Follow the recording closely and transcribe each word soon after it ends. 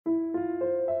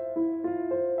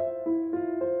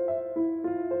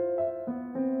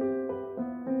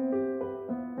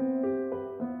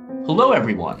Hello,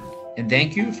 everyone, and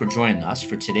thank you for joining us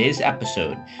for today's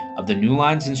episode of the New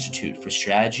Lines Institute for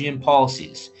Strategy and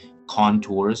Policy's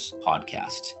Contours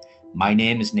podcast. My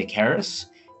name is Nick Harris,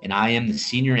 and I am the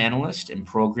Senior Analyst and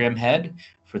Program Head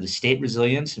for the State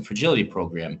Resilience and Fragility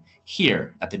Program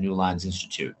here at the New Lines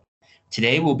Institute.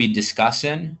 Today, we'll be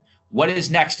discussing what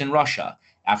is next in Russia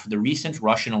after the recent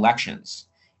Russian elections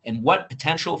and what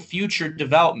potential future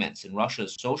developments in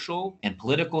Russia's social and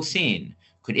political scene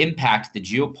could impact the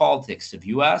geopolitics of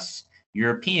U.S.,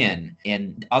 European,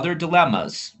 and other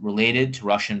dilemmas related to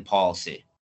Russian policy.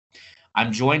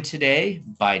 I'm joined today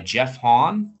by Jeff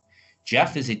Hahn.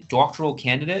 Jeff is a doctoral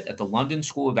candidate at the London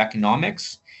School of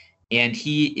Economics, and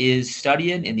he is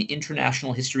studying in the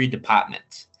International History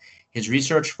Department. His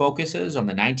research focuses on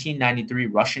the 1993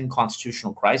 Russian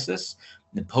constitutional crisis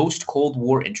and the post-Cold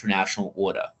War international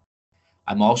order.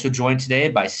 I'm also joined today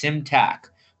by Sim Tak,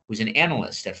 who's an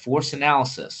analyst at Force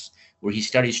Analysis, where he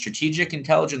studies strategic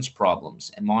intelligence problems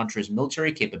and monitors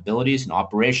military capabilities and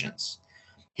operations.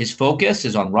 His focus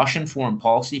is on Russian foreign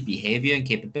policy behavior and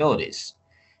capabilities.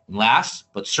 And last,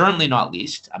 but certainly not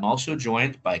least, I'm also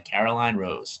joined by Caroline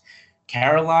Rose.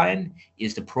 Caroline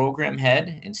is the program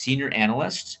head and senior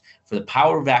analyst for the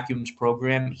Power Vacuums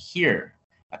program here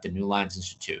at the New Lines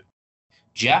Institute.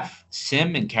 Jeff,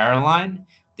 Sim, and Caroline,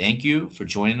 thank you for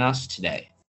joining us today.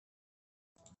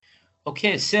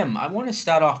 Okay, Sim, I want to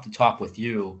start off the talk with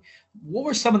you. What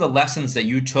were some of the lessons that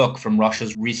you took from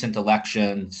Russia's recent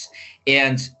elections?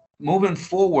 And moving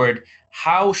forward,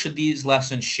 how should these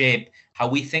lessons shape how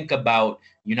we think about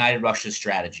United Russia's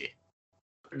strategy?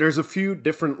 There's a few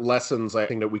different lessons I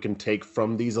think that we can take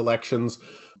from these elections.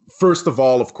 First of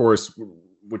all, of course,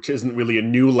 which isn't really a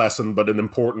new lesson, but an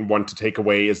important one to take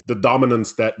away, is the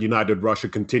dominance that United Russia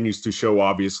continues to show,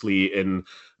 obviously, in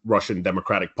Russian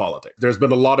democratic politics. There's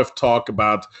been a lot of talk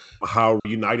about how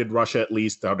United Russia, at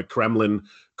least, how the Kremlin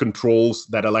controls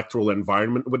that electoral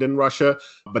environment within Russia,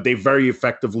 but they very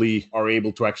effectively are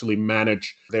able to actually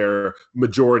manage their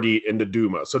majority in the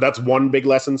Duma. So that's one big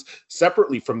lesson.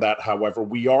 Separately from that, however,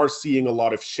 we are seeing a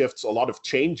lot of shifts, a lot of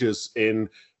changes in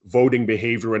voting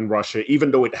behavior in Russia, even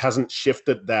though it hasn't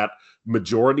shifted that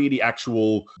majority, the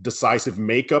actual decisive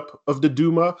makeup of the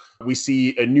Duma. We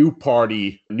see a new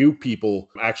party, new people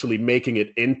actually making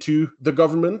it into the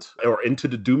government, or into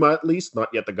the Duma at least, not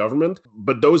yet the government.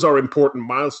 But those are important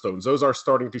milestones. Those are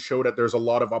starting to show that there's a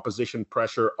lot of opposition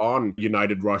pressure on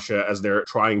United Russia as they're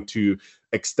trying to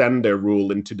extend their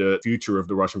rule into the future of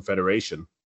the Russian Federation.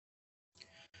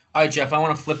 All right, Jeff, I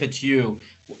want to flip it to you.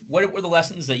 What were the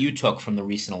lessons that you took from the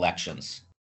recent elections?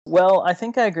 Well, I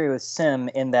think I agree with Sim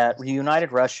in that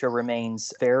United Russia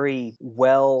remains very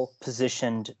well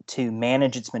positioned to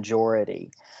manage its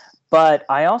majority. But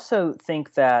I also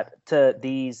think that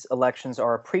these elections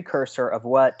are a precursor of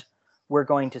what we're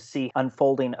going to see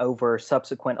unfolding over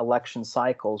subsequent election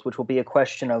cycles, which will be a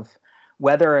question of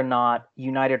whether or not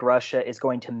United Russia is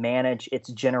going to manage its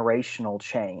generational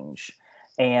change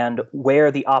and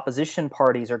where the opposition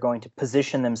parties are going to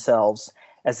position themselves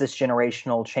as this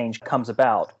generational change comes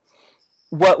about.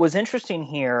 What was interesting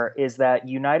here is that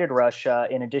United Russia,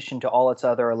 in addition to all its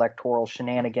other electoral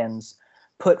shenanigans,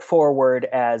 put forward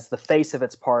as the face of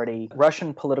its party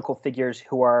Russian political figures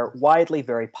who are widely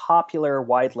very popular,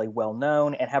 widely well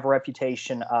known, and have a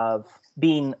reputation of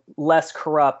being less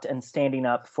corrupt and standing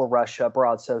up for Russia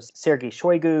abroad. So Sergei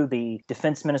Shoigu, the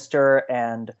defense minister,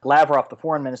 and Lavrov, the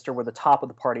foreign minister, were the top of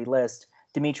the party list.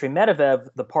 Dmitry Medvedev,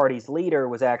 the party's leader,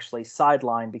 was actually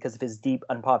sidelined because of his deep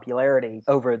unpopularity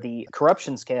over the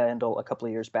corruption scandal a couple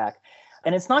of years back.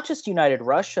 And it's not just United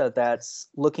Russia that's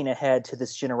looking ahead to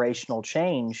this generational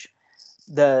change.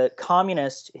 The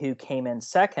communists who came in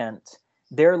second,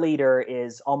 their leader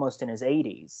is almost in his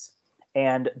 80s.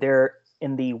 And they're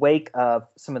in the wake of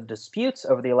some of the disputes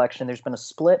over the election, there's been a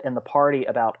split in the party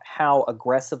about how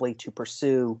aggressively to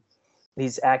pursue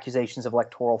these accusations of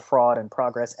electoral fraud and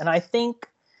progress. And I think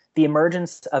the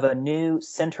emergence of a new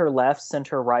center-left,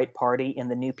 center-right party in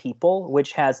the New People,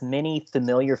 which has many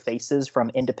familiar faces from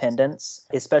independents,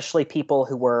 especially people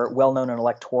who were well-known in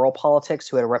electoral politics,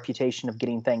 who had a reputation of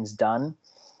getting things done,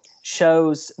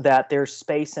 shows that there's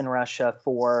space in Russia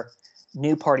for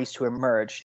new parties to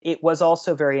emerge. It was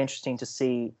also very interesting to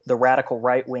see the radical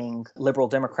right-wing Liberal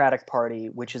Democratic Party,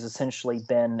 which has essentially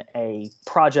been a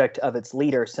project of its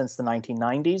leader since the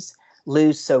 1990s,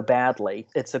 lose so badly.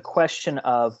 It's a question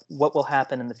of what will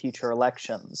happen in the future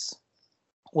elections.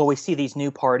 Will we see these new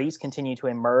parties continue to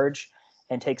emerge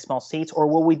and take small seats, or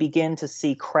will we begin to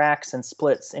see cracks and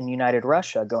splits in United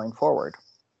Russia going forward?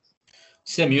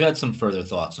 Sim, you had some further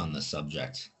thoughts on this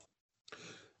subject.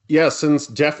 Yeah, since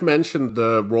Jeff mentioned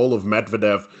the role of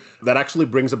Medvedev, that actually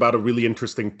brings about a really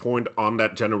interesting point on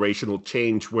that generational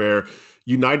change where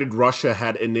United Russia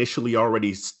had initially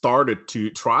already started to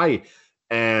try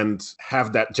and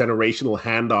have that generational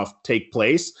handoff take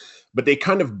place. But they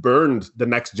kind of burned the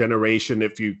next generation,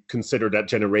 if you consider that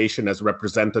generation as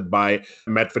represented by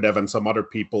Medvedev and some other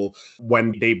people,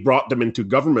 when they brought them into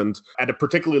government at a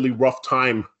particularly rough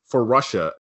time for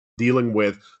Russia, dealing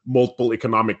with multiple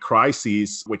economic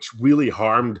crises, which really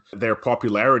harmed their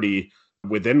popularity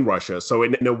within Russia. So,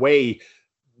 in a way,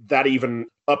 that even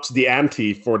ups the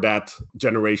ante for that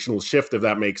generational shift, if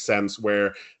that makes sense,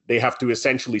 where they have to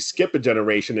essentially skip a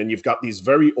generation. And you've got these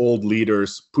very old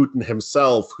leaders, Putin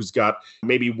himself, who's got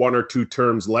maybe 1 or 2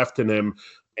 terms left in him,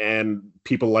 and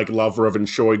people like Lavrov and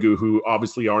Shoigu, who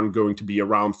obviously aren't going to be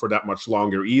around for that much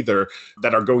longer either,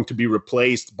 that are going to be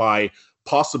replaced by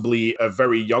possibly a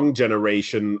very young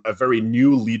generation, a very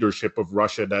new leadership of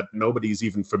Russia that nobody's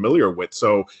even familiar with.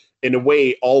 So in a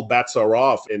way, all bets are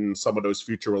off in some of those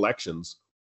future elections.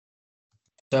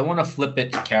 So I want to flip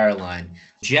it to Caroline.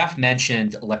 Jeff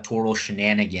mentioned electoral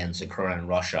shenanigans occur in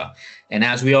Russia. And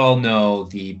as we all know,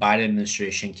 the Biden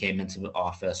administration came into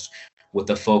office with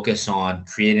a focus on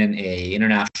creating a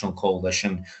international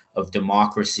coalition of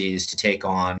democracies to take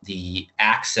on the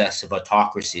axis of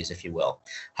autocracies, if you will.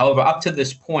 However, up to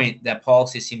this point, that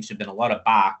policy seems to have been a lot of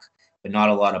back, but not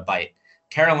a lot of bite.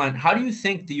 Caroline, how do you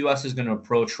think the U.S. is going to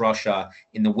approach Russia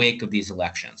in the wake of these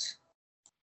elections?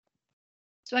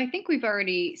 So I think we've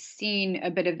already seen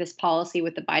a bit of this policy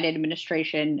with the Biden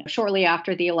administration. Shortly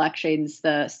after the elections,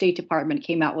 the State Department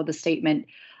came out with a statement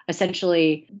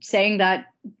essentially saying that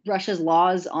Russia's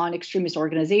laws on extremist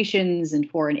organizations and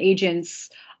foreign agents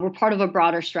were part of a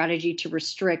broader strategy to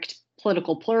restrict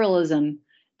political pluralism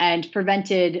and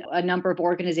prevented a number of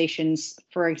organizations,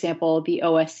 for example, the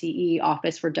OSCE,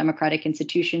 Office for Democratic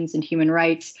Institutions and Human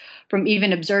Rights, from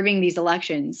even observing these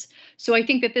elections. So I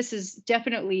think that this is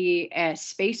definitely a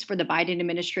space for the Biden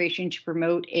administration to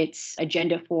promote its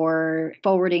agenda for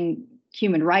forwarding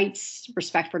human rights,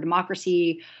 respect for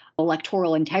democracy,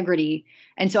 electoral integrity.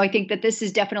 And so I think that this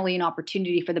is definitely an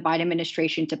opportunity for the Biden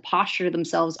administration to posture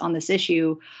themselves on this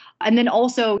issue. And then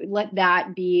also let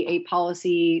that be a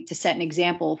policy to set an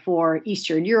example for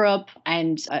Eastern Europe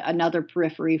and another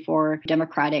periphery for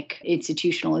democratic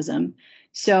institutionalism.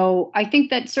 So I think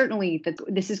that certainly that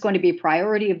this is going to be a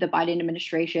priority of the Biden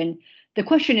administration. The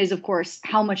question is, of course,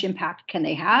 how much impact can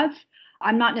they have?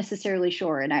 I'm not necessarily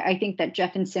sure. And I think that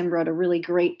Jeff and Sim wrote a really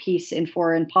great piece in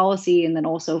Foreign Policy and then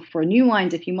also for New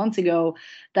Lines a few months ago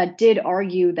that did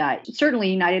argue that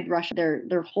certainly United Russia,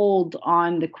 their hold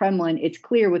on the Kremlin, it's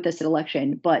clear with this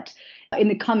election. But in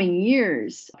the coming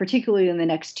years, particularly in the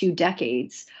next 2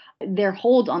 decades, their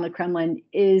hold on the Kremlin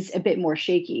is a bit more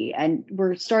shaky. And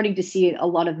we're starting to see a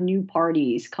lot of new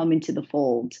parties come into the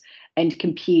fold and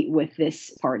compete with this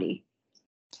party.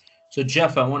 So,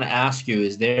 Jeff, I want to ask you,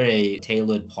 is there a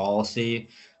tailored policy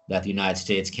that the United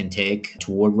States can take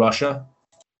toward Russia?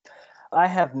 I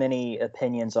have many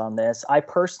opinions on this. I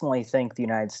personally think the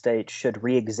United States should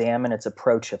re-examine its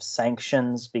approach of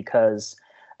sanctions because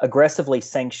aggressively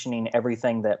sanctioning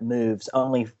everything that moves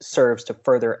only serves to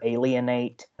further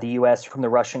alienate the U.S. from the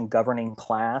Russian governing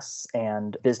class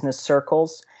and business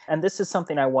circles. And this is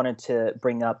something I wanted to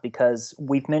bring up because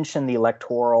we've mentioned the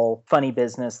electoral funny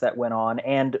business that went on.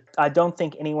 And I don't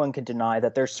think anyone could deny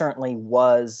that there certainly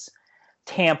was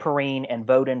tampering and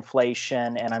vote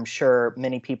inflation. And I'm sure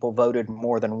many people voted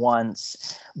more than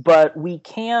once. But we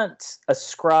can't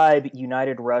ascribe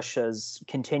United Russia's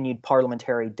continued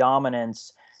parliamentary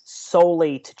dominance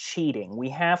solely to cheating. We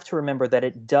have to remember that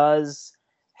it does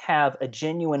have a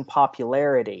genuine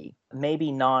popularity,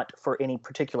 maybe not for any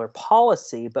particular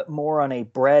policy, but more on a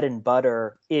bread and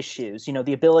butter issues,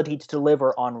 the ability to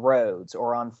deliver on roads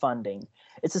or on funding.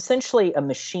 It's essentially a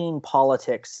machine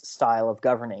politics style of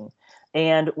governing.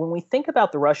 And when we think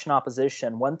about the Russian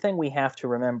opposition, one thing we have to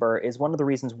remember is one of the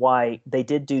reasons why they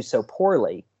did do so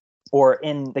poorly, or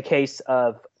in the case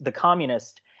of the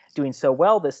communists doing so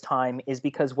well this time, is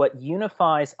because what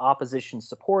unifies opposition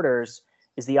supporters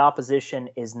is the opposition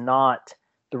is not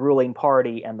the ruling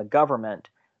party and the government,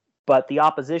 but the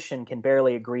opposition can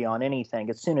barely agree on anything.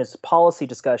 As soon as policy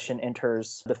discussion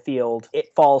enters the field,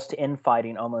 it falls to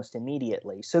infighting almost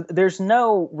immediately. So there's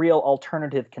no real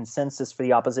alternative consensus for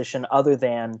the opposition other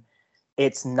than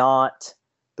it's not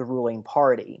the ruling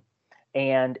party.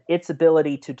 And its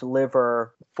ability to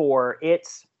deliver for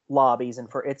its lobbies and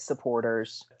for its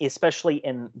supporters, especially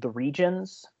in the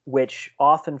regions, which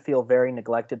often feel very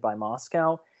neglected by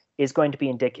Moscow, is going to be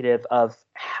indicative of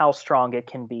how strong it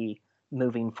can be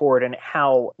moving forward and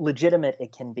how legitimate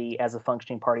it can be as a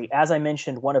functioning party. As I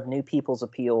mentioned, one of New People's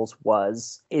appeals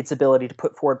was its ability to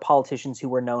put forward politicians who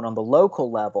were known on the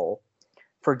local level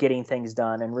for getting things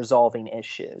done and resolving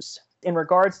issues. In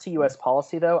regards to U.S.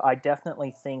 policy, though, I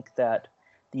definitely think that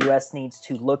the U.S. needs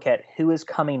to look at who is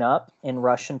coming up in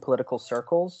Russian political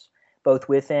circles, both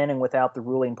within and without the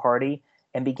ruling party,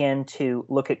 and begin to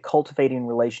look at cultivating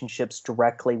relationships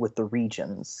directly with the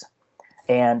regions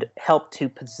and help to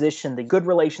position the good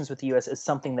relations with the U.S. as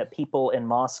something that people in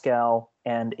Moscow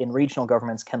and in regional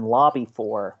governments can lobby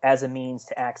for as a means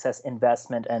to access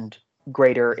investment and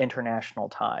greater international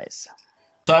ties.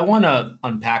 So I want to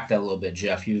unpack that a little bit,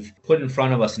 Jeff. You've put in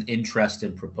front of us an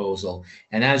interesting proposal.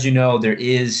 And as you know, there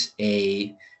is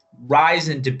a rise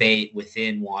in debate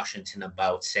within Washington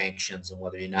about sanctions and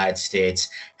whether the United States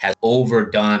has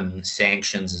overdone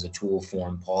sanctions as a tool of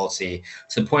foreign policy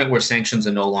to the point where sanctions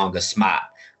are no longer smart,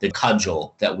 the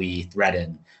cudgel that we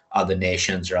threaten other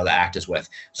nations or other actors with.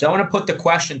 So I want to put the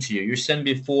question to you. You're sitting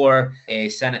before a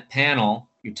Senate panel,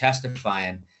 you're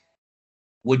testifying.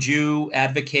 Would you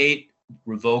advocate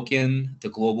revoking the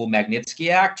Global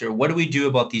Magnitsky Act, or what do we do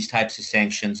about these types of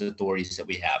sanctions authorities that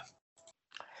we have?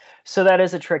 So that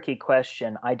is a tricky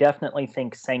question. I definitely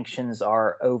think sanctions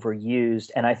are overused,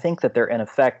 and I think that they're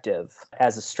ineffective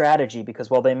as a strategy because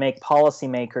while they make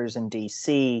policymakers in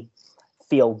D.C.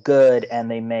 feel good and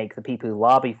they make the people who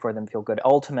lobby for them feel good,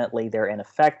 ultimately they're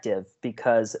ineffective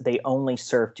because they only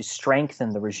serve to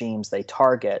strengthen the regimes they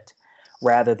target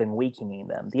rather than weakening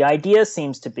them. The idea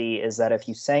seems to be is that if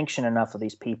you sanction enough of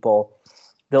these people,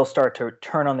 they'll start to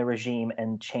turn on the regime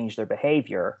and change their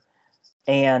behavior.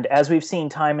 And as we've seen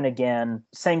time and again,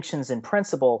 sanctions in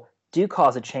principle do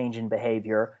cause a change in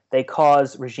behavior. They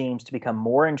cause regimes to become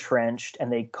more entrenched,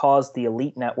 and they cause the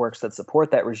elite networks that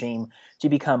support that regime to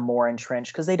become more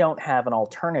entrenched because they don't have an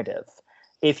alternative.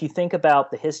 If you think about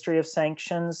the history of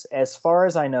sanctions, as far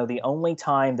as I know, the only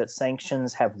time that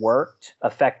sanctions have worked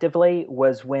effectively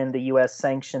was when the U.S.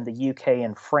 sanctioned the U.K.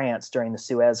 and France during the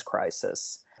Suez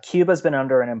Crisis. Cuba's been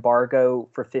under an embargo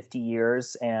for 50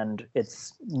 years, and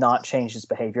it's not changed its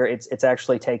behavior. It's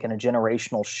actually taken a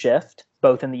generational shift,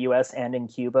 both in the U.S. and in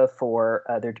Cuba, for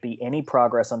there to be any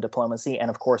progress on diplomacy. And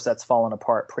of course, that's fallen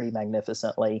apart pretty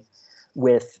magnificently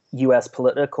with U.S.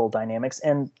 political dynamics.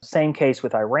 And same case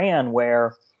with Iran,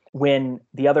 where when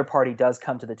the other party does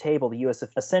come to the table, the U.S.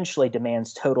 essentially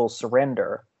demands total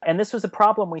surrender. And this was a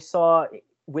problem we saw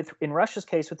in Russia's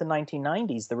case with the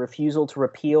 1990s, the refusal to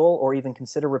repeal or even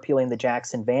consider repealing the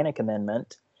Jackson-Vanik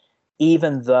Amendment,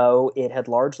 even though it had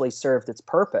largely served its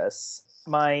purpose.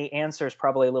 My answer is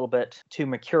probably a little bit too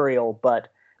mercurial, but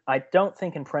I don't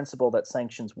think in principle that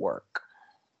sanctions work.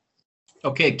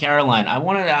 Okay, Caroline, I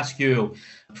wanted to ask you,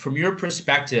 from your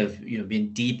perspective, being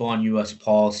deep on U.S.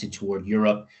 policy toward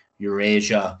Europe,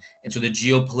 Eurasia, and so the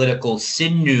geopolitical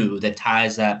sinew that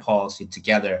ties that policy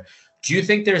together, do you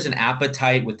think there's an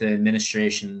appetite with the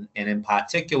administration, and in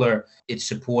particular its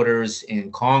supporters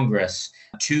in Congress,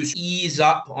 to ease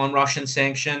up on Russian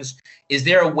sanctions? Is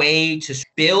there a way to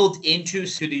build into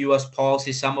the U.S.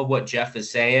 policy some of what Jeff is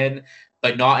saying,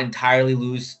 but not entirely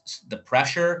lose the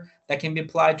pressure that can be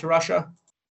applied to Russia?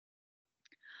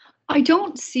 I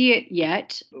don't see it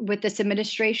yet with this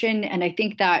administration, and I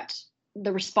think that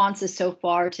the responses so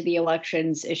far to the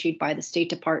elections issued by the State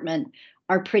Department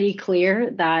are pretty clear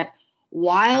that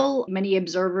while many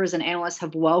observers and analysts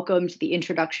have welcomed the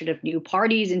introduction of new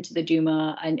parties into the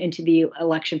Duma and into the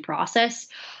election process,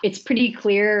 it's pretty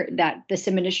clear that this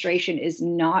administration is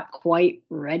not quite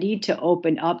ready to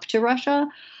open up to Russia.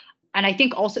 And I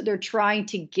think also they're trying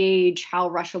to gauge how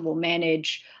Russia will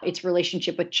manage its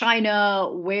relationship with China,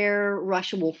 where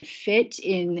Russia will fit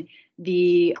in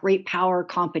the great power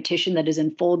competition that is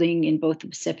unfolding in both the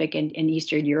Pacific and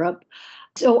Eastern Europe.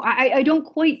 So I don't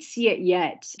quite see it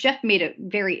yet. Jeff made a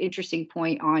very interesting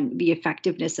point on the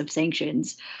effectiveness of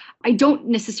sanctions. I don't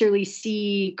necessarily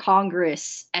see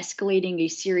Congress escalating a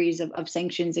series of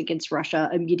sanctions against Russia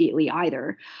immediately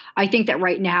either. I think that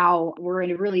right now we're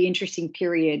in a really interesting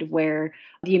period where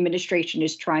the administration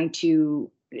is trying to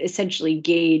essentially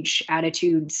gauge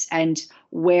attitudes and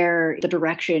where the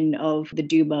direction of the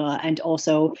Duma and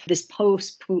also this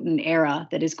post-Putin era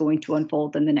that is going to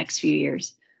unfold in the next few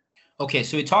years. Okay,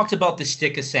 so we talked about the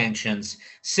stick of sanctions.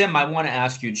 Sim, I want to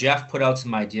ask you, Jeff put out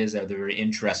some ideas that are very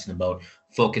interesting about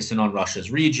focusing on Russia's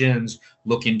regions,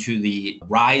 looking to the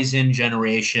rise-in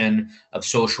generation of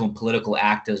social and political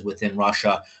actors within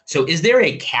Russia. So is there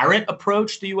a carrot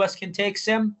approach the U.S. can take,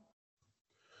 Sim?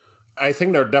 I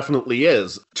think there definitely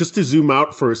is. Just to zoom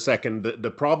out for a second,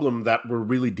 the problem that we're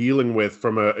really dealing with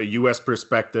from a US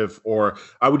perspective, or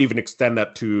I would even extend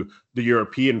that to the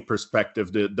European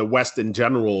perspective, the West in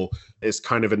general is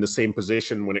kind of in the same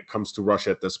position when it comes to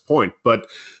Russia at this point. But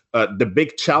the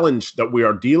big challenge that we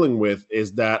are dealing with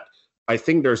is that I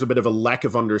think there's a bit of a lack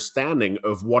of understanding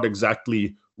of what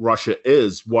exactly Russia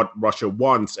is, what Russia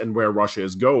wants, and where Russia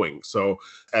is going. So,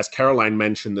 as Caroline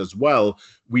mentioned as well,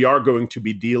 we are going to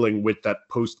be dealing with that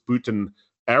post-Putin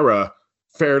era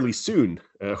fairly soon.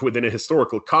 Within a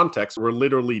historical context, we're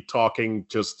literally talking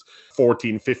just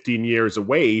 14, 15 years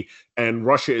away, and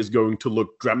Russia is going to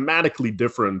look dramatically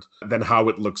different than how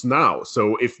it looks now.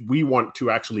 So if we want to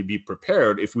actually be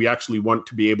prepared, if we actually want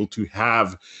to be able to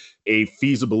have a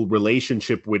feasible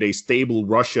relationship with a stable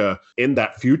Russia in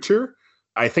that future,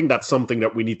 I think that's something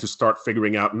that we need to start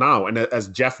figuring out now. And as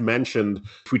Jeff mentioned,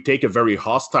 if we take a very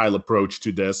hostile approach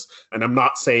to this, and I'm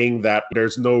not saying that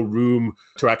there's no room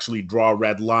to actually draw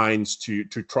red lines to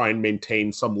try and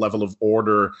maintain some level of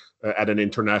order at an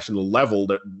international level,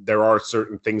 that there are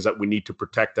certain things that we need to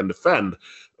protect and defend.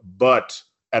 But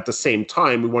at the same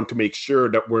time, we want to make sure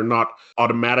that we're not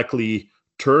automatically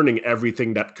turning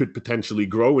everything that could potentially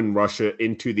grow in Russia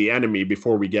into the enemy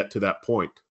before we get to that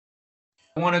point.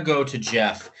 I want to go to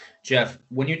Jeff. Jeff,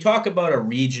 when you talk about a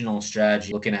regional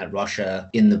strategy, looking at Russia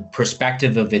in the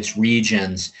perspective of its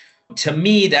regions, to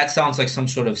me, that sounds like some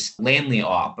sort of Langley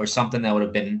op or something that would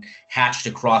have been hatched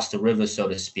across the river, so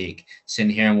to speak,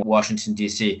 sitting here in Washington,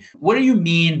 D.C. What do you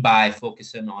mean by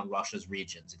focusing on Russia's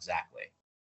regions exactly?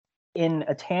 In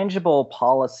a tangible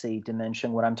policy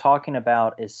dimension, what I'm talking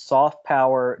about is soft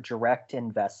power, direct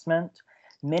investment.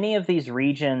 Many of these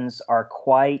regions are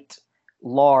quite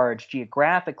large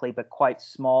geographically, but quite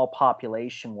small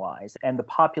population-wise, and the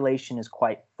population is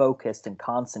quite focused and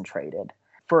concentrated.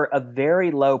 For a very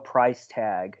low price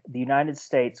tag, the United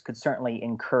States could certainly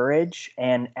encourage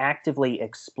and actively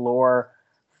explore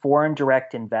foreign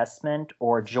direct investment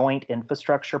or joint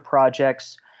infrastructure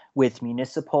projects with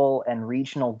municipal and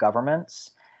regional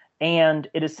governments. And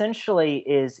it essentially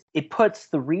it puts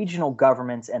the regional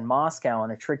governments and Moscow in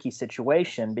a tricky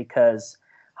situation because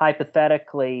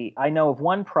hypothetically, I know of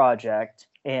one project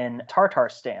in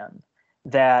Tatarstan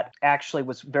that actually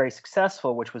was very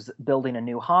successful, which was building a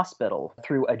new hospital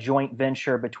through a joint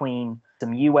venture between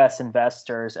some U.S.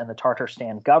 investors and the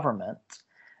Tatarstan government.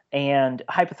 And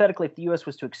hypothetically, if the U.S.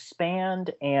 was to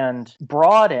expand and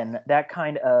broaden that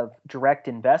kind of direct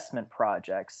investment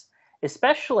projects,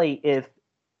 especially if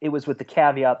it was with the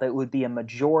caveat that it would be a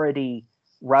majority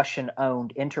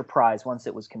Russian-owned enterprise once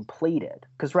it was completed,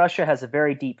 because Russia has a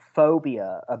very deep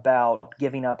phobia about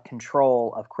giving up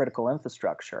control of critical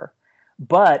infrastructure.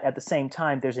 But at the same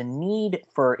time, there's a need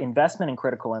for investment in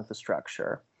critical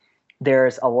infrastructure.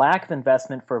 There's a lack of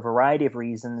investment for a variety of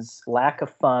reasons, lack of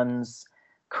funds,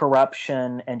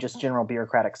 corruption, and just general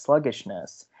bureaucratic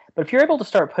sluggishness. But if you're able to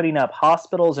start putting up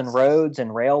hospitals and roads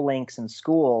and rail links and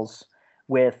schools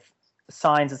with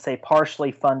signs that say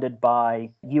partially funded by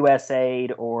U.S.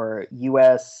 aid or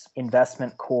U.S.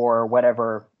 Investment Corps,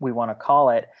 whatever we want to call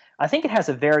it, I think it has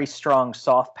a very strong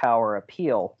soft power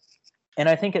appeal. And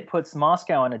I think it puts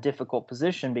Moscow in a difficult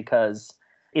position because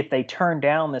if they turn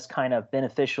down this kind of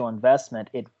beneficial investment,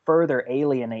 it further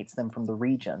alienates them from the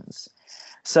regions.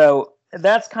 So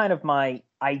that's kind of my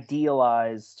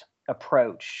idealized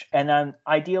approach. And then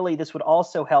ideally, this would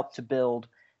also help to build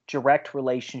direct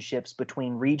relationships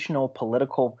between regional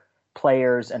political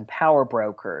players and power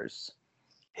brokers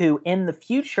who in the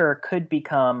future could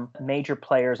become major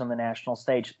players on the national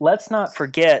stage. Let's not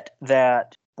forget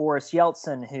that Boris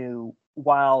Yeltsin, who,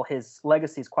 while his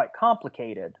legacy is quite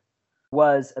complicated,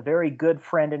 was a very good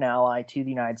friend and ally to the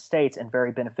United States and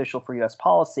very beneficial for U.S.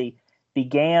 policy,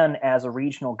 began as a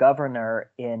regional governor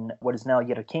in what is now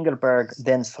Yekaterinburg,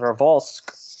 then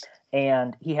Svervolsk.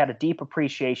 And he had a deep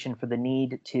appreciation for the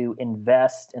need to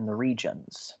invest in the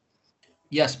regions.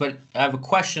 Yes, but I have a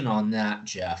question on that,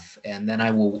 Jeff, and then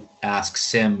I will ask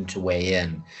Sim to weigh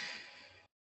in.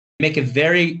 Make a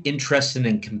very interesting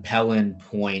and compelling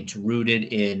point rooted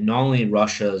in not only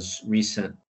Russia's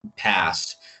recent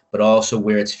past, but also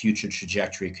where its future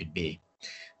trajectory could be.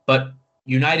 But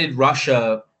United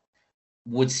Russia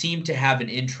would seem to have an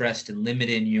interest in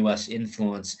limiting U.S.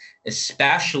 influence,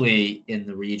 especially in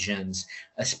the regions,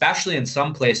 especially in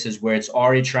some places where it's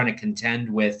already trying to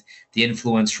contend with the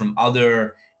influence from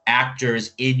other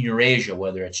actors in Eurasia,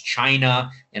 whether it's China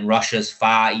and Russia's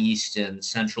Far East and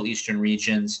Central Eastern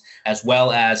regions, as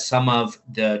well as some of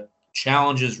the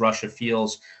challenges Russia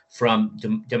feels from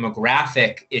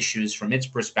demographic issues from its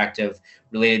perspective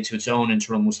related to its own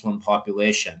internal Muslim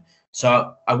population.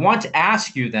 So I want to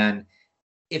ask you then,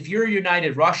 if you're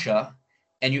United Russia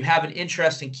and you have an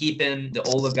interest in keeping the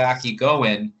oligarchy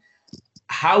going,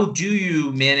 how do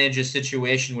you manage a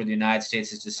situation where the United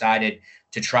States has decided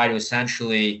to try to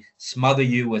essentially smother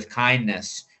you with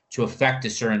kindness to effect a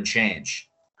certain change?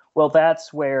 Well,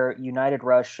 that's where United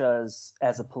Russia's,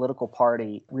 as a political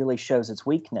party, really shows its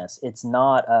weakness. It's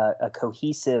not a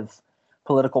cohesive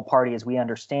political party as we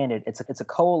understand it. It's a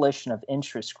coalition of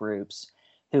interest groups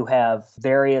who have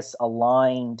various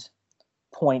aligned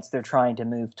points they're trying to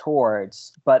move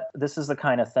towards. But this is the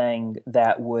kind of thing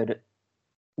that would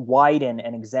widen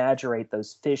and exaggerate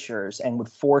those fissures and would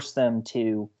force them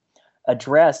to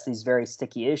address these very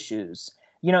sticky issues.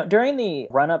 You know, during the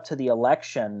run-up to the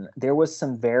election, there was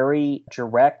some very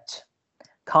direct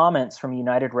comments from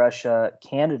United Russia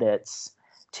candidates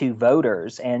to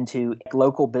voters and to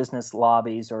local business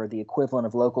lobbies or the equivalent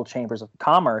of local chambers of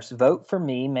commerce. Vote for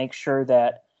me, make sure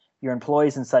that your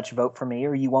employees and such vote for me,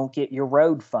 or you won't get your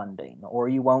road funding, or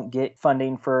you won't get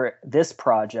funding for this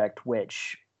project,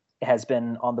 which has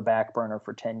been on the back burner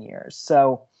for 10 years.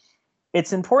 So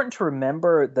it's important to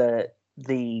remember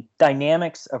the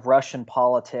dynamics of Russian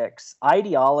politics.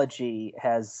 Ideology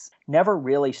has never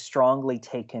really strongly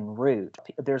taken root.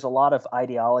 There's a lot of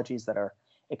ideologies that are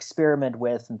experimented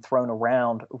with and thrown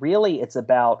around. Really, it's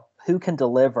about who can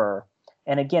deliver.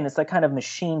 And again, it's a kind of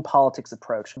machine politics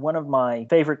approach. One of my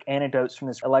favorite anecdotes from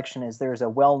this election is there's a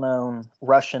well-known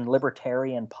Russian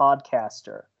libertarian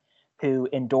podcaster who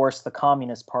endorsed the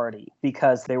Communist Party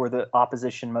because they were the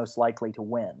opposition most likely to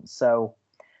win. So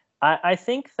I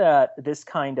think that this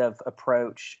kind of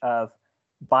approach of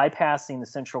bypassing the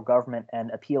central government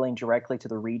and appealing directly to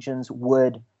the regions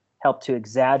would help to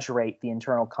exaggerate the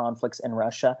internal conflicts in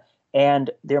Russia.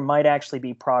 And there might actually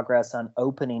be progress on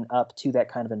opening up to that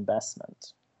kind of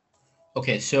investment.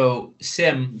 Okay, so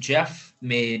Sim, Jeff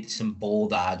made some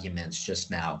bold arguments just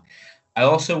now. I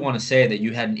also want to say that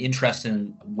you had an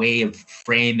interesting way of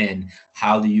framing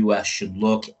how the U.S. should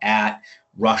look at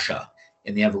Russia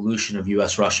and the evolution of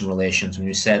U.S.-Russian relations when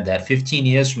you said that 15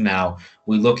 years from now,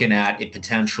 we're looking at a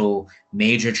potential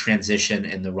major transition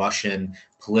in the Russian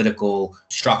political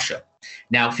structure.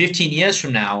 Now, 15 years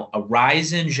from now, a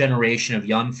rising generation of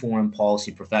young foreign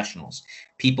policy professionals,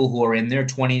 people who are in their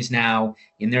 20s now,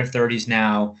 in their 30s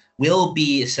now, will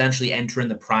be essentially entering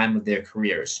the prime of their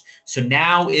careers. So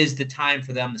now is the time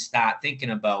for them to start thinking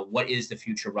about what is the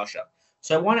future of Russia.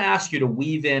 So I want to ask you to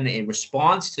weave in a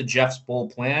response to Jeff's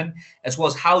bold plan, as well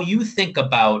as how you think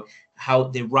about how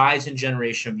the rising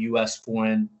generation of U.S.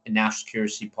 foreign and national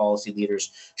security policy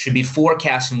leaders should be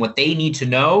forecasting what they need to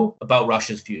know about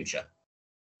Russia's future.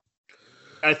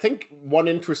 I think one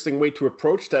interesting way to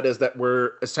approach that is that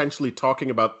we're essentially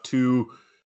talking about two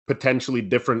potentially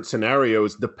different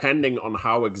scenarios depending on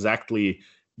how exactly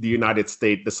the United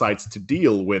States decides to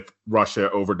deal with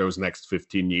Russia over those next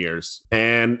 15 years.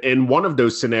 And in one of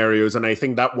those scenarios, and I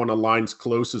think that one aligns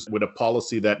closest with a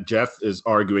policy that Jeff is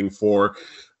arguing for,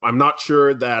 I'm not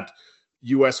sure that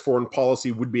U.S. foreign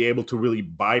policy would be able to really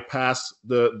bypass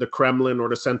the Kremlin or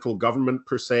the central government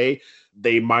per se.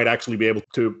 They might actually be able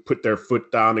to put their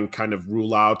foot down and kind of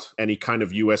rule out any kind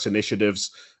of U.S.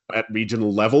 initiatives at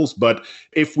regional levels. But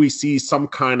if we see some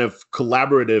kind of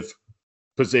collaborative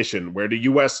position where the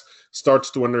U.S. starts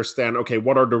to understand, okay,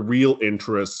 what are the real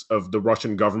interests of the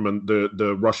Russian government,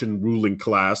 the Russian ruling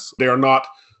class? They are not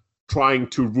trying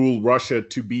to rule Russia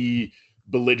to be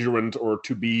belligerent or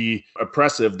to be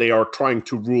oppressive. They are trying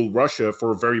to rule Russia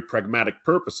for very pragmatic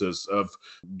purposes of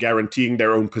guaranteeing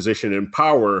their own position in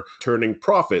power, turning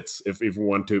profits, if we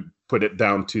want to put it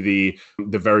down to the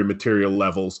very material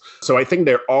levels. So I think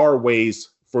there are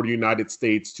ways for the United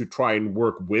States to try and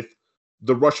work with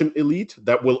the Russian elite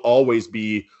that will always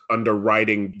be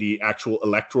underwriting the actual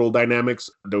electoral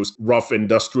dynamics. Those rough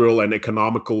industrial and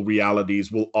economical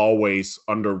realities will always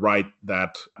underwrite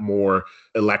that more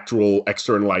electoral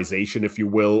externalization, if you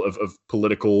will, of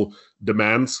political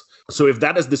demands. So if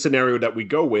that is the scenario that we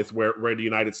go with, where the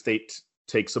United States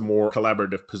takes a more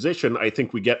collaborative position, I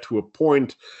think we get to a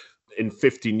point in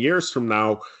 15 years from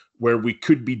now where we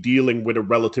could be dealing with a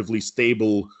relatively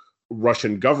stable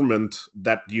Russian government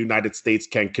that the United States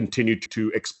can continue to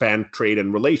expand trade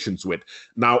and relations with.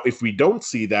 Now, if we don't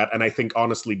see that, and I think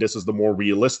honestly this is the more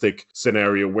realistic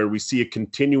scenario where we see a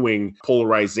continuing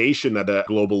polarization at a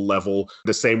global level,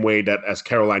 the same way that, as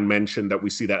Caroline mentioned, that we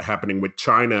see that happening with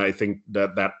China. I think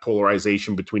that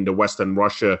polarization between the West and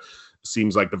Russia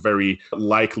seems like the very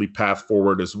likely path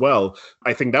forward as well.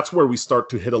 I think that's where we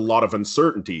start to hit a lot of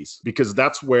uncertainties, because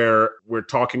that's where we're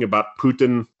talking about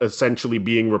Putin essentially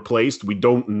being replaced. We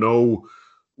don't know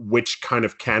which kind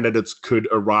of candidates could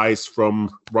arise from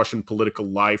Russian political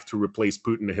life to replace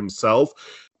Putin himself.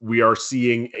 We are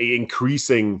seeing an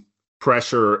increasing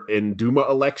pressure in Duma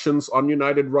elections on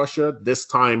United Russia. This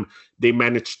time they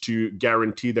managed to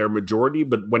guarantee their majority,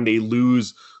 but when they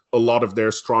lose a lot of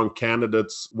their strong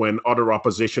candidates, when other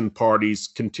opposition parties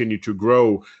continue to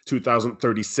grow,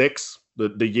 2036,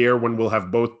 the year when we'll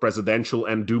have both presidential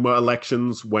and Duma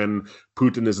elections, when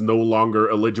Putin is no longer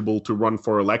eligible to run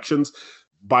for elections,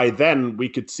 by then we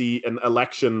could see an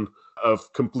election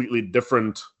of completely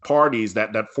different parties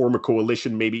that form a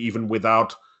coalition, maybe even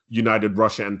without United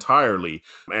Russia entirely.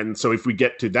 And so if we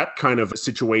get to that kind of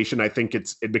situation, I think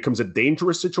it becomes a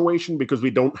dangerous situation, because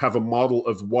we don't have a model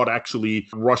of what actually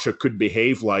Russia could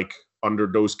behave like under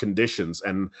those conditions.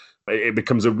 And it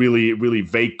becomes a really, really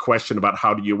vague question about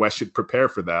how the US should prepare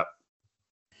for that.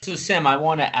 So Sim, I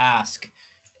want to ask,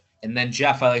 and then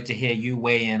Jeff, I'd like to hear you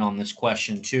weigh in on this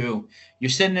question too. You're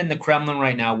sitting in the Kremlin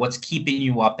right now. What's keeping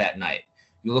you up at night?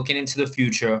 You're looking into the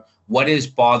future. What is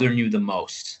bothering you the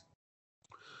most?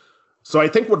 So I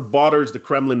think what bothers the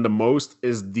Kremlin the most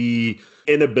is the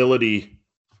inability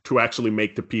to actually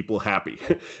make the people happy.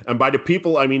 And by the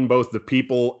people, I mean both the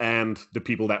people and the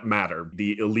people that matter,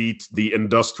 the elite, the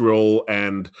industrial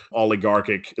and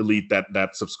oligarchic elite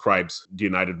that subscribes the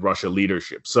United Russia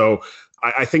leadership. So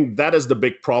I think that is the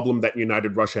big problem that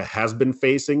United Russia has been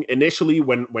facing. Initially,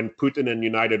 when Putin and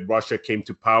United Russia came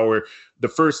to power, the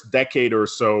first decade or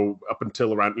so, up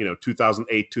until around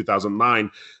 2008,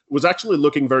 2009, was actually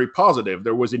looking very positive.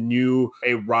 There was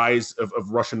a rise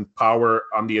of Russian power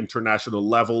on the international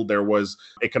level. There was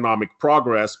economic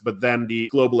progress, but then the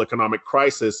global economic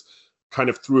crisis kind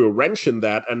of threw a wrench in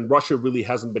that, and Russia really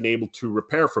hasn't been able to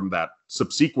repair from that.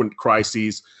 Subsequent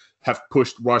crises have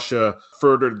pushed Russia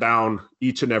further down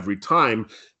each and every time.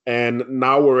 And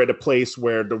now we're at a place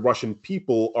where the Russian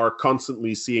people are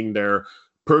constantly seeing their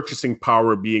purchasing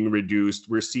power being reduced.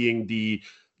 We're seeing the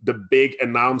big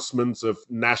announcements of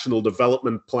national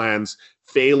development plans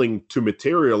failing to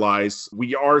materialize.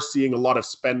 We are seeing a lot of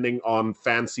spending on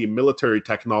fancy military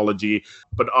technology,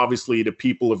 but obviously the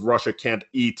people of Russia can't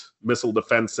eat missile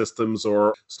defense systems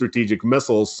or strategic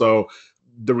missiles. So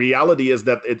the reality is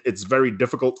that it's very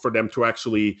difficult for them to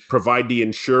actually provide the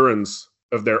insurance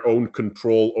of their own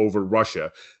control over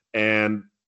Russia. And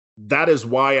that is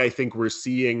why I think we're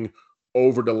seeing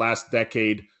over the last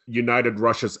decade United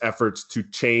Russia's efforts to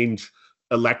change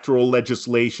electoral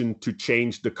legislation, to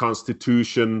change the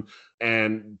constitution,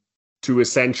 and to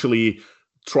essentially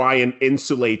try and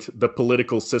insulate the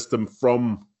political system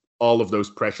from all of those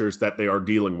pressures that they are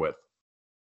dealing with.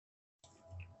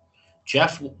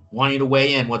 Jeff, want you to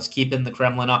weigh in. What's keeping the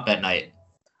Kremlin up at night?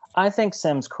 I think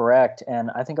Sim's correct,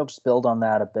 and I think I'll just build on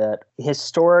that a bit.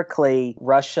 Historically,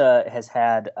 Russia has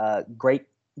had a great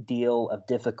deal of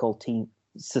difficulty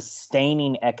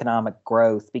sustaining economic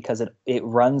growth because it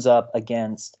runs up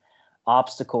against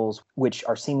obstacles which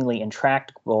are seemingly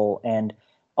intractable and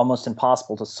almost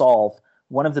impossible to solve.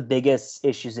 One of the biggest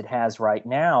issues it has right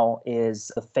now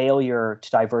is the failure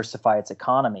to diversify its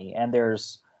economy, and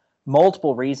there's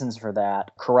multiple reasons for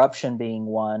that, corruption being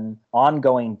one,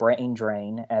 ongoing brain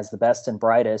drain as the best and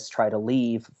brightest try to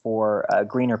leave for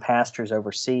greener pastures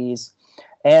overseas,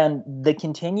 and the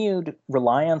continued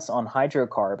reliance on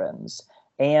hydrocarbons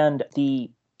and the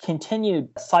continued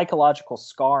psychological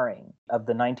scarring of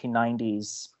the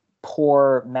 1990s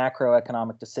poor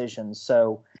macroeconomic decisions.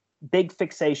 So big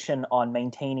fixation on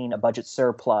maintaining a budget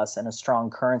surplus and a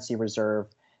strong currency reserve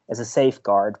as a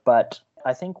safeguard, but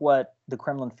I think what the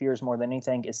Kremlin fears more than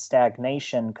anything is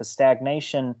stagnation, because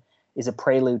stagnation is a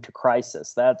prelude to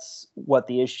crisis. That's what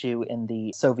the issue in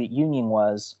the Soviet Union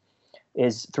was,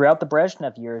 is throughout the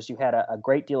Brezhnev years, you had a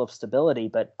great deal of stability,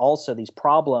 but also these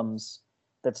problems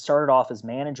that started off as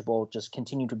manageable just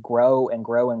continued to grow and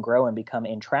grow and grow and become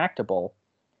intractable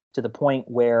to the point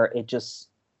where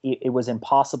it was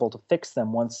impossible to fix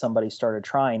them once somebody started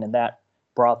trying, and that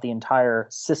brought the entire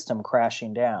system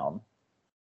crashing down.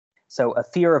 So a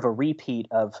fear of a repeat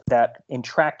of that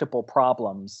intractable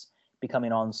problems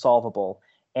becoming unsolvable.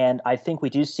 And I think we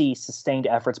do see sustained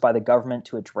efforts by the government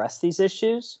to address these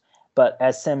issues. But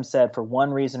as Sim said, for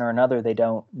one reason or another, they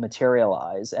don't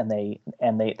materialize and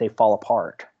they fall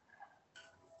apart.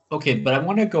 Okay, but I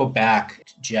want to go back,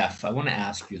 Jeff. I want to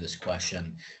ask you this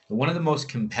question. One of the most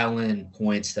compelling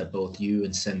points that both you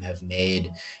and Sim have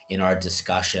made in our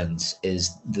discussions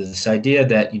is this idea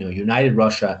that, United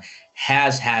Russia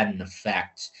has had an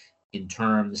effect in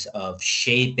terms of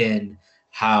shaping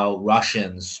how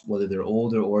Russians, whether they're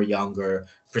older or younger,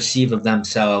 perceive of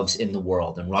themselves in the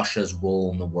world and Russia's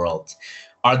role in the world.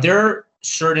 Are there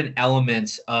certain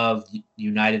elements of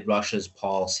United Russia's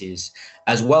policies,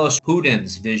 as well as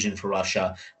Putin's vision for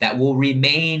Russia, that will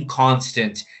remain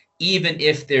constant even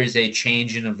if there's a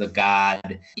changing of the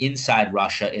guard inside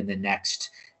Russia in the next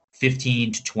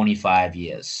 15 to 25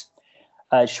 years?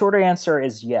 Short answer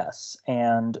is yes.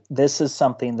 And this is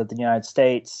something that the United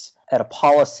States, at a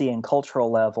policy and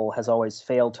cultural level, has always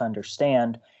failed to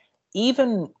understand.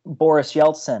 Even Boris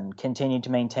Yeltsin continued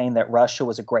to maintain that Russia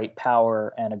was a great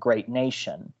power and a great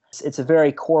nation. It's a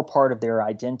very core part of their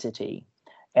identity.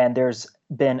 And there's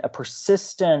been a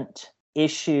persistent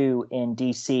issue in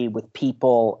DC with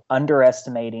people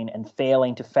underestimating and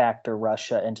failing to factor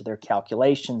Russia into their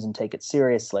calculations and take it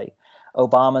seriously.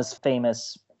 Obama's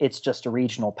famous "it's just a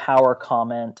regional power"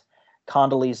 comment,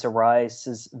 Condoleezza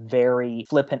Rice's very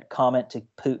flippant comment to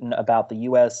Putin about the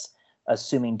U.S.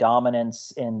 assuming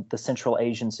dominance in the Central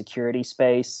Asian security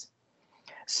space.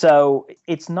 So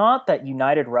it's not that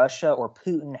United Russia or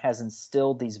Putin has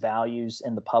instilled these values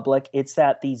in the public. It's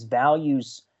that these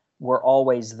values were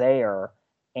always there,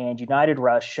 and United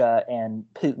Russia and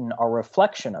Putin are a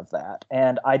reflection of that.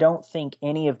 And I don't think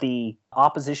any of the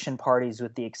opposition parties,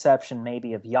 with the exception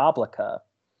maybe of Yabloko,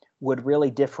 would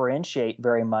really differentiate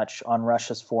very much on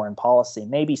Russia's foreign policy.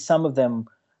 Maybe some of them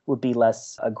would be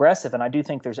less aggressive. And I do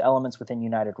think there's elements within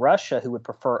United Russia who would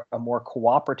prefer a more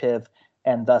cooperative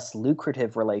and thus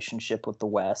lucrative relationship with the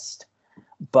West.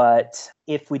 But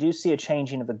if we do see a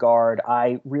changing of the guard,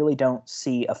 I really don't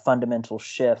see a fundamental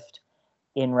shift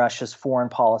in Russia's foreign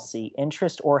policy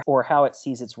interest or how it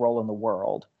sees its role in the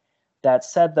world. That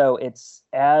said, though, it's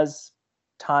as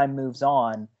time moves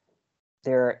on,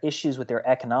 there are issues with their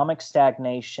economic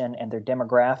stagnation and their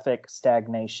demographic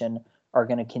stagnation are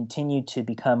going to continue to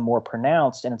become more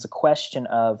pronounced. And it's a question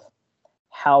of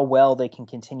how well they can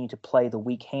continue to play the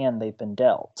weak hand they've been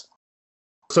dealt.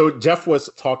 So Jeff was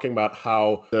talking about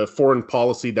how the foreign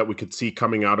policy that we could see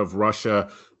coming out of Russia,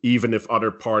 even if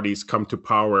other parties come to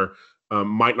power,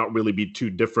 might not really be too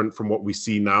different from what we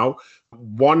see now.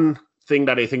 One thing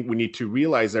that I think we need to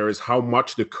realize there is how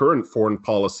much the current foreign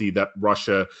policy that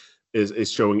Russia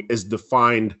is showing is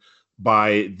defined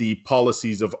by the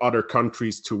policies of other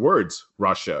countries towards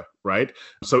Russia, right?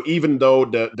 So even though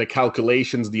the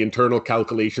calculations, the internal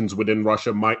calculations within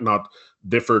Russia might not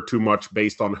differ too much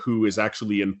based on who is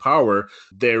actually in power,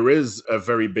 there is a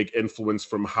very big influence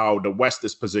from how the West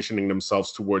is positioning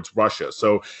themselves towards Russia.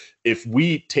 So if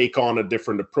we take on a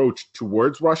different approach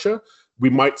towards Russia, we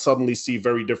might suddenly see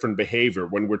very different behavior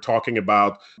when we're talking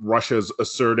about Russia's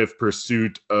assertive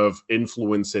pursuit of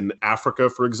influence in Africa,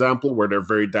 for example, where they're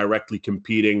very directly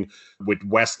competing with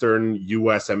Western,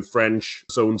 US, and French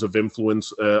zones of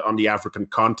influence on the African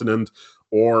continent,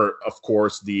 or, of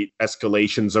course, the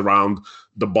escalations around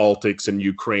the Baltics and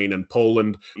Ukraine and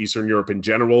Poland, Eastern Europe in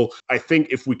general. I think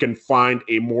if we can find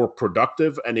a more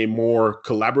productive and a more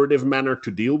collaborative manner to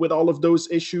deal with all of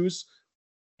those issues,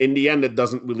 in the end, it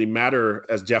doesn't really matter,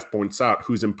 as Jeff points out,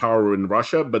 who's in power in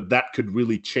Russia, but that could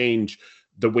really change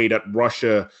the way that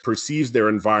Russia perceives their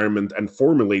environment and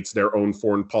formulates their own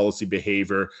foreign policy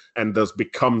behavior, and thus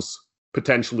becomes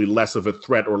potentially less of a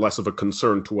threat or less of a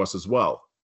concern to us as well.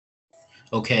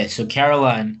 Okay, so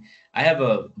Caroline, I have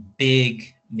a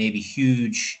big, maybe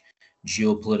huge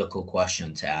geopolitical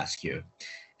question to ask you.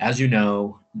 As you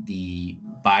know, the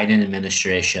Biden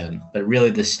administration, but really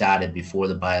this started before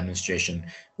the Biden administration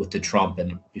with the Trump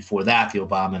and before that, the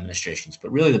Obama administrations,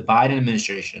 but really the Biden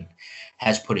administration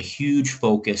has put a huge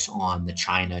focus on the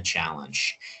China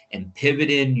challenge and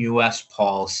pivoted U.S.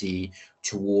 policy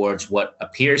towards what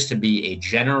appears to be a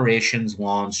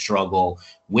generations-long struggle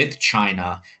with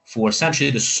China for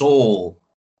essentially the soul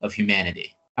of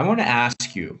humanity. I want to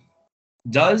ask you,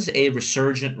 does a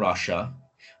resurgent Russia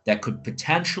that could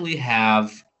potentially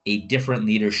have a different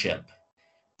leadership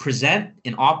present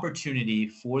an opportunity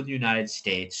for the United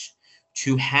States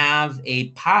to have a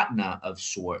partner of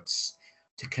sorts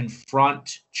to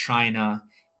confront China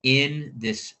in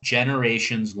this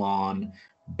generations-long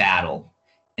battle?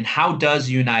 And how does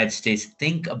the United States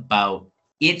think about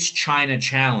its China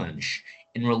challenge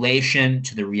in relation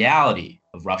to the reality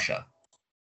of Russia?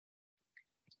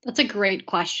 That's a great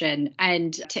question.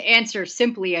 And to answer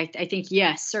simply, I think,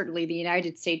 yes, certainly the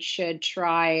United States should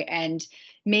try and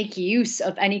make use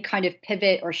of any kind of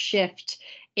pivot or shift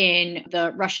in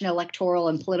the Russian electoral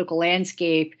and political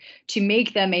landscape to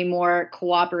make them a more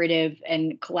cooperative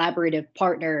and collaborative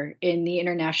partner in the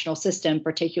international system,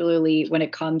 particularly when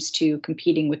it comes to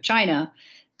competing with China.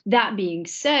 That being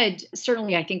said,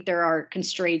 certainly I think there are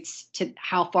constraints to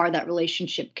how far that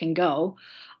relationship can go.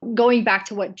 Going back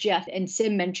to what Jeff and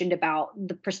Sim mentioned about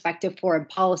the prospective foreign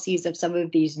policies of some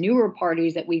of these newer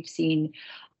parties that we've seen,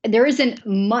 there isn't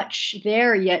much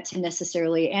there yet to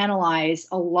necessarily analyze.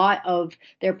 A lot of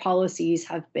their policies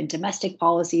have been domestic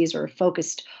policies or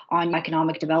focused on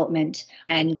economic development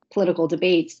and political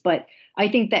debates. But I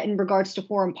think that in regards to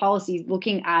foreign policy,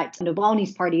 looking at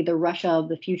Navalny's party, the Russia of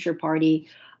the Future Party,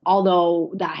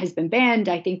 although that has been banned,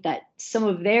 I think that some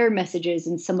of their messages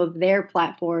and some of their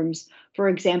platforms, for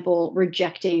example,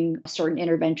 rejecting certain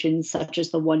interventions such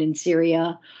as the one in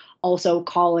Syria, also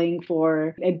calling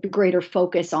for a greater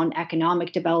focus on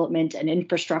economic development and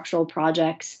infrastructural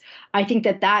projects. I think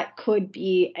that that could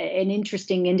be an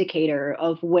interesting indicator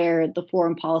of where the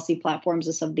foreign policy platforms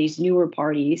of some of these newer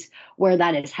parties, where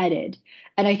that is headed.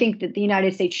 And I think that the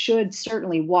United States should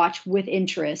certainly watch with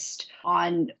interest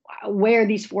on where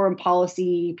these foreign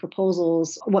policy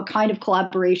proposals, what kind of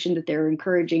collaboration that they're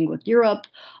encouraging with Europe,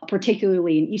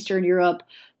 particularly in Eastern Europe,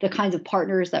 the kinds of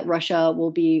partners that Russia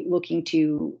will be looking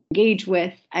to engage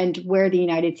with, and where the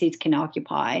United States can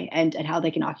occupy and how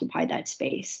they can occupy that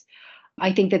space.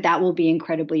 I think that that will be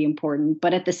incredibly important.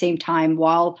 But at the same time,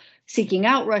 while seeking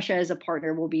out Russia as a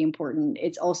partner will be important,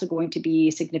 it's also going to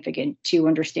be significant to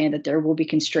understand that there will be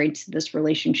constraints to this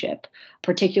relationship,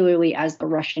 particularly as the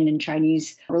Russian and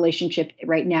Chinese relationship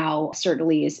right now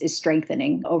certainly is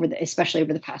strengthening especially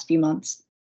over the past few months.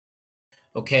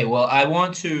 Okay, well, I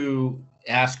want to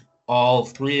ask all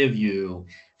three of you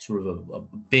sort of a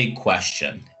big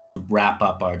question to wrap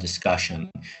up our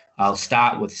discussion. I'll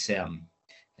start with Sim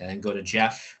and then go to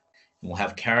Jeff, and we'll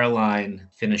have Caroline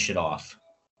finish it off.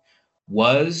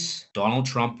 Was Donald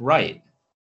Trump right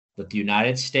that the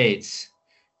United States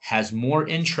has more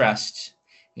interest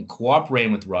in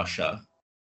cooperating with Russia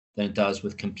than it does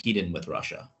with competing with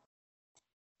Russia?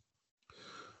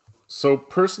 So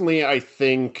personally, I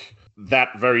think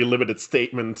that very limited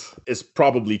statement is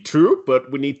probably true,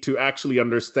 but we need to actually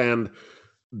understand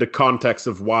the context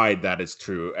of why that is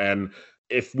true. And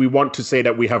if we want to say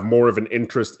that we have more of an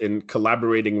interest in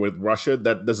collaborating with Russia,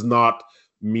 that does not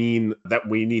mean that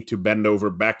we need to bend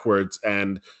over backwards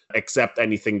and accept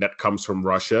anything that comes from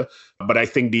Russia. But I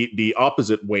think the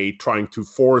opposite way, trying to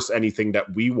force anything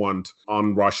that we want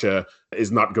on Russia,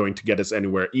 is not going to get us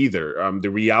anywhere either. The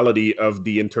reality of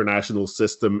the international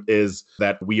system is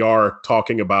that we are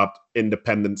talking about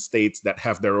independent states that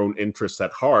have their own interests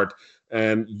at heart.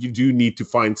 And you do need to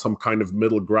find some kind of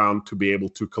middle ground to be able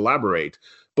to collaborate.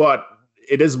 But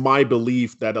it is my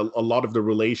belief that a lot of the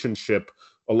relationship,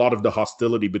 a lot of the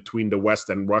hostility between the West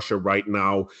and Russia right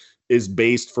now is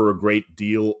based for a great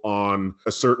deal on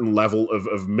a certain level of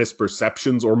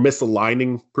misperceptions or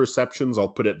misaligning perceptions, I'll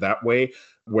put it that way,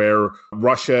 where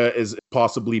Russia is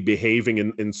possibly behaving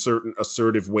in certain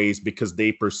assertive ways because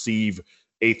they perceive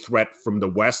a threat from the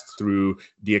West through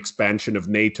the expansion of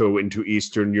NATO into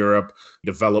Eastern Europe,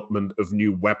 development of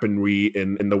new weaponry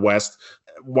in the West,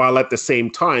 while at the same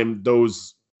time,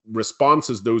 those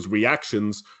responses, those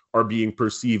reactions are being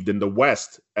perceived in the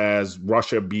West as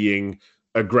Russia being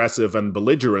aggressive and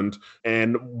belligerent.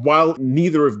 And while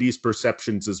neither of these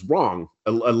perceptions is wrong,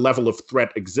 a level of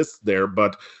threat exists there,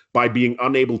 but by being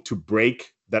unable to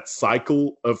break that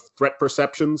cycle of threat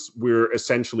perceptions, we're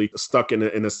essentially stuck in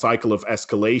a cycle of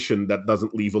escalation that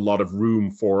doesn't leave a lot of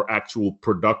room for actual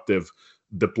productive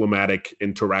diplomatic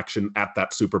interaction at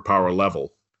that superpower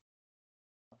level.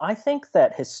 I think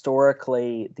that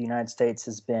historically the United States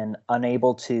has been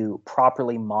unable to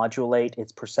properly modulate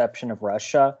its perception of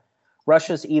Russia.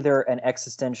 Russia's either an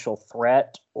existential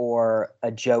threat or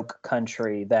a joke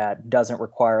country that doesn't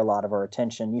require a lot of our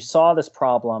attention. You saw this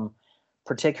problem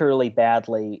particularly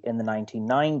badly in the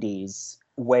 1990s,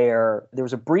 where there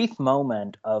was a brief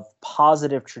moment of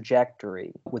positive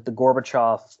trajectory with the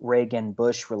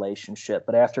Gorbachev-Reagan-Bush relationship.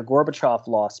 But after Gorbachev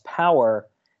lost power,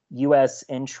 U.S.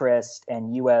 interest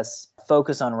and U.S.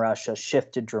 focus on Russia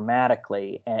shifted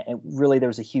dramatically. And really, there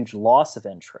was a huge loss of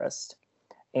interest.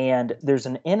 And there's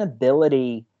an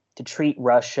inability to treat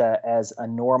Russia as a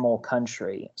normal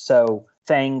country. So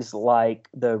things like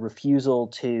the refusal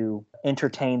to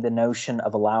entertain the notion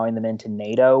of allowing them into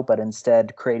NATO, but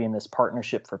instead creating this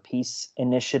Partnership for Peace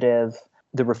initiative,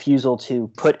 the refusal to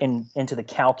put into the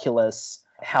calculus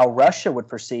how Russia would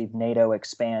perceive NATO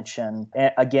expansion.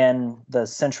 Again, the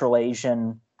Central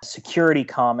Asian security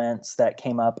comments that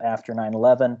came up after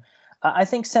 9/11. I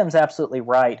think Sim's absolutely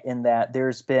right in that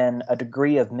there's been a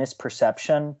degree of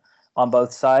misperception on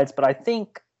both sides, but I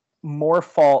think more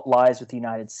fault lies with the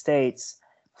United States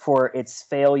for its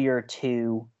failure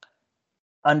to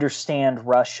understand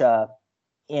Russia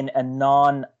in a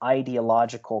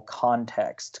non-ideological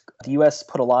context. The U.S.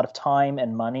 put a lot of time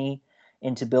and money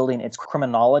into building its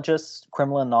criminologists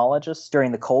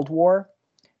during the Cold War,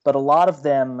 but a lot of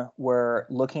them were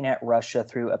looking at Russia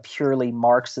through a purely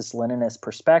Marxist-Leninist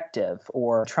perspective,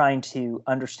 or trying to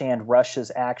understand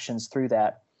Russia's actions through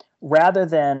that, rather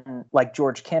than, like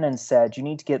George Kennan said, you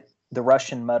need to get the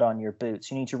Russian mud on your boots.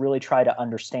 You need to really try to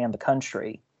understand the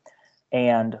country.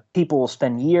 And people will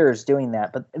spend years doing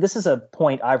that. But this is a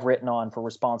point I've written on for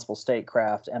responsible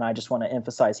statecraft, and I just want to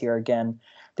emphasize here again,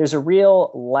 there's a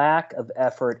real lack of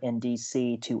effort in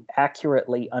DC to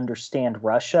accurately understand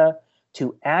Russia,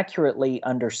 to accurately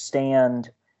understand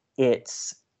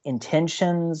its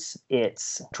intentions,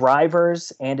 its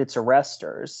drivers, and its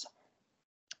arresters.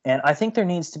 And I think there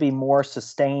needs to be more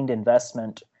sustained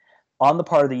investment on the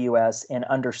part of the U.S. in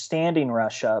understanding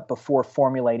Russia before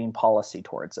formulating policy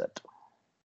towards it.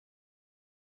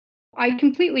 I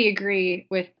completely agree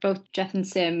with both Jeff and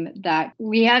Sim that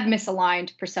we have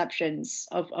misaligned perceptions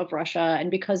of Russia.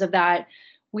 And because of that,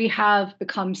 we have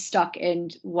become stuck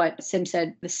in what Sim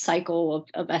said, the cycle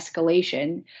of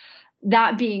escalation.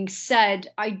 That being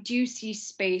said, I do see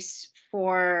space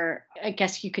for, I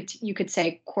guess you could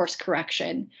say, course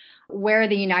correction, where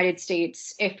the United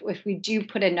States, if we do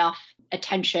put enough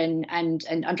attention and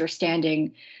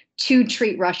understanding to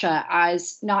treat Russia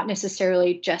as not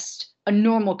necessarily just a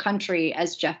normal country,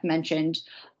 as Jeff mentioned,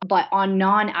 but on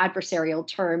non-adversarial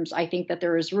terms, I think that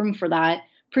there is room for that,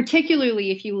 particularly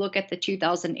if you look at the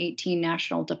 2018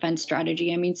 National Defense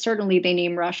Strategy. I mean, certainly they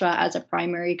name Russia as a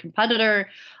primary competitor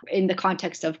in the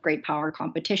context of great power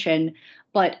competition,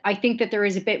 but I think that there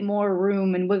is a bit more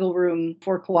room and wiggle room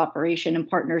for cooperation and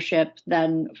partnership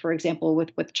than, for example,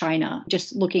 with China,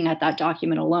 just looking at that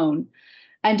document alone.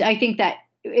 And I think that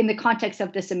in the context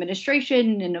of this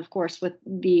administration, and of course with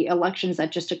the elections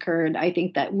that just occurred, I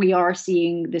think that we are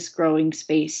seeing this growing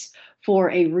space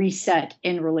for a reset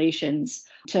in relations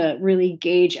to really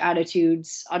gauge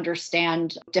attitudes,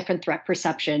 understand different threat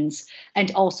perceptions,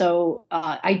 and also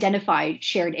identify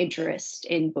shared interest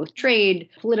in both trade,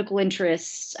 political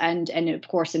interests, and of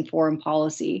course in foreign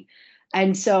policy.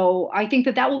 And so I think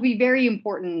that will be very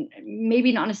important,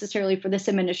 maybe not necessarily for this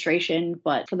administration,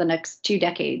 but for the next 2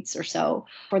 decades or so,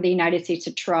 for the United States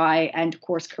to try and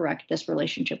course correct this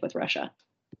relationship with Russia.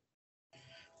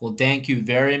 Well, thank you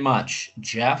very much,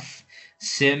 Jeff,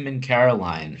 Sim, and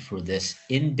Caroline, for this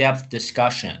in-depth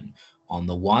discussion on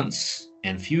the once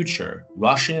and future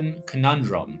Russian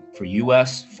conundrum for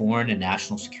U.S. foreign and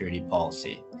national security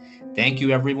policy. Thank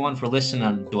you, everyone, for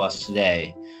listening to us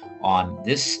today on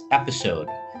this episode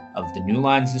of the New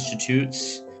Lines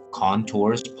Institute's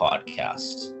Contours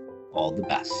podcast. All the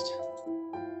best.